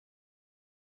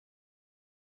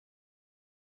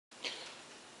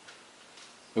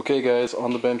Okay guys,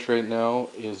 on the bench right now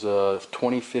is a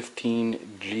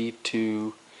 2015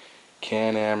 G2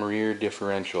 Can-Am rear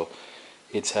differential.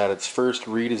 It's had its first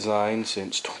redesign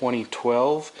since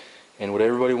 2012, and what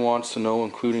everybody wants to know,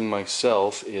 including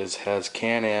myself, is has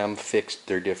Can-Am fixed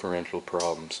their differential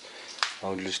problems?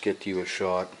 I'll just get you a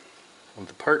shot of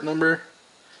the part number.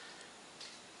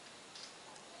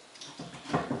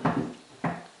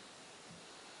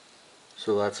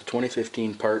 So that's a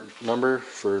 2015 part number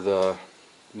for the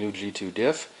new G2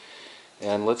 diff,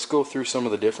 and let's go through some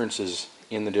of the differences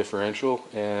in the differential,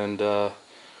 and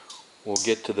we'll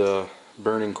get to the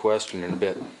burning question in a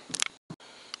bit.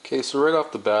 Okay, so right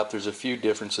off the bat there's a few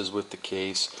differences with the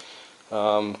case.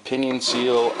 Pinion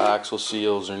seal, axle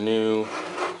seals are new,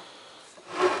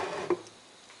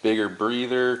 bigger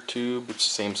breather tube, it's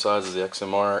the same size as the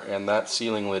XMR, and that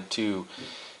sealing lid too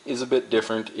is a bit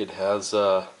different. It has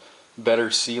a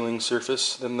better sealing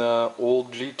surface than the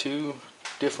old G2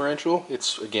 differential.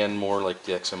 It's again more like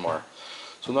the XMR.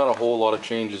 So not a whole lot of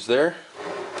changes there.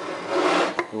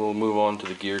 We'll move on to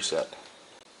the gear set.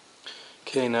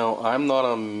 Okay, now I'm not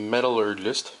a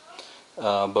metallurgist,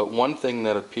 but one thing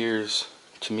that appears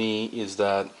to me is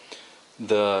that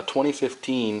the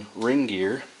 2015 ring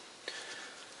gear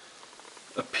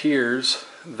appears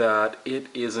that it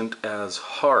isn't as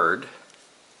hard,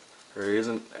 or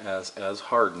isn't as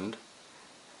hardened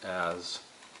as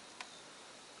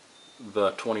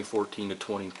the 2014 to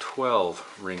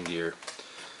 2012 ring gear.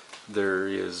 There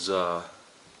is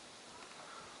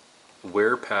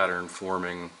wear pattern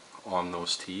forming on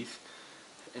those teeth,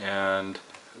 and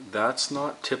that's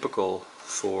not typical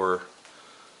for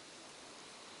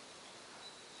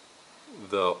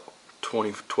the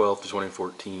 2012 to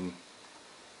 2014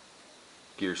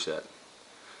 gear set.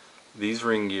 These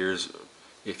ring gears,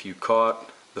 if you caught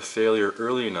the failure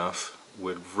early enough,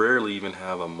 would rarely even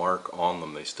have a mark on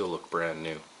them. They still look brand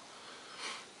new.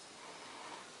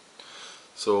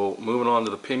 So moving on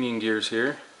to the pinion gears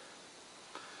here,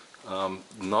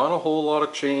 not a whole lot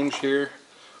of change here.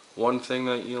 One thing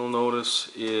that you'll notice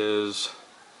is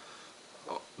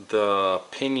the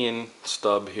pinion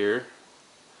stub here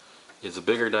is a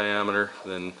bigger diameter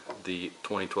than the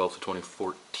 2012 to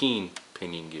 2014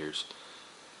 pinion gears.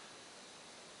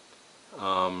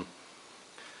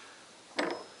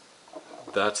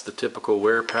 That's the typical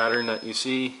wear pattern that you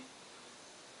see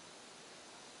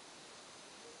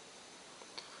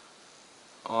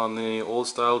on the old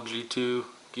style G2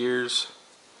 gears.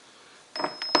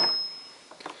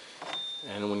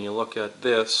 And when you look at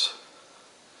this,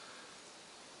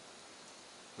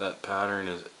 that pattern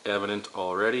is evident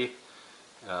already.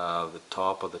 The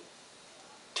top of the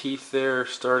teeth there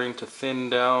starting to thin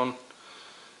down,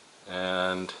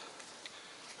 and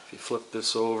if you flip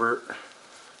this over,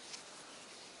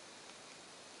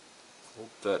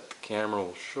 hope that the camera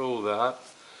will show that,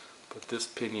 but this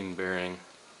pinion bearing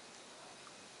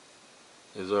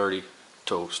is already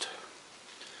toast.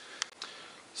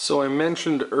 So I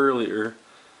mentioned earlier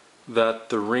that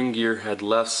the ring gear had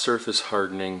less surface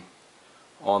hardening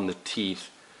on the teeth.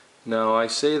 Now I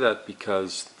say that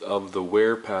because of the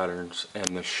wear patterns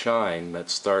and the shine that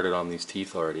started on these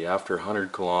teeth already after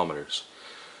 100 kilometers.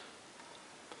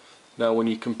 Now when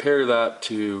you compare that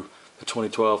to the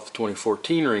 2012 to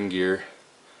 2014 ring gear,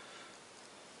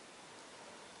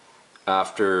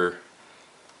 after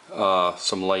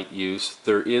some light use,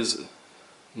 there is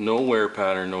no wear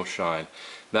pattern, no shine.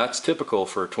 That's typical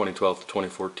for a 2012 to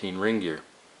 2014 ring gear.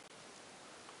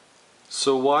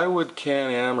 So why would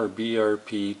Can-Am or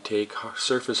BRP take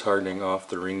surface hardening off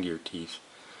the ring gear teeth?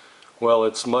 Well,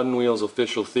 it's Mud and Wheel's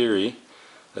official theory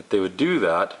that they would do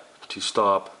that to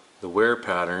stop the wear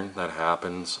pattern that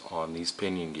happens on these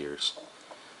pinion gears.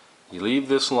 You leave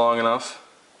this long enough,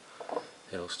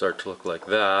 it'll start to look like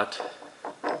that.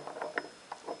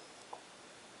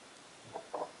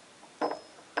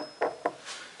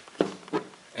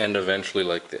 And eventually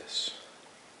like this.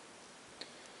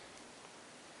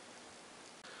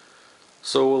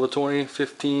 So will the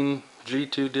 2015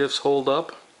 G2 diffs hold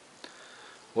up?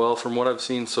 Well, from what I've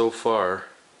seen so far,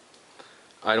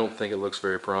 I don't think it looks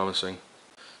very promising.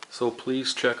 So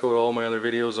please check out all my other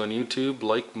videos on YouTube,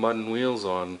 like Mud and Wheels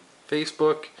on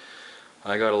Facebook.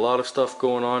 I got a lot of stuff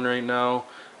going on right now.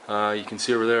 You can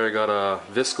see over there I got a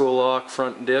Visco lock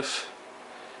front diff.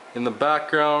 In the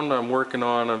background I'm working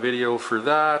on a video for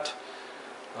that.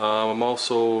 I'm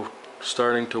also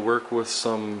starting to work with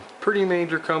some pretty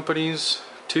major companies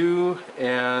too,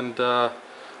 and I'm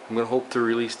going to hope to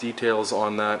release details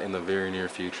on that in the very near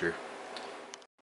future.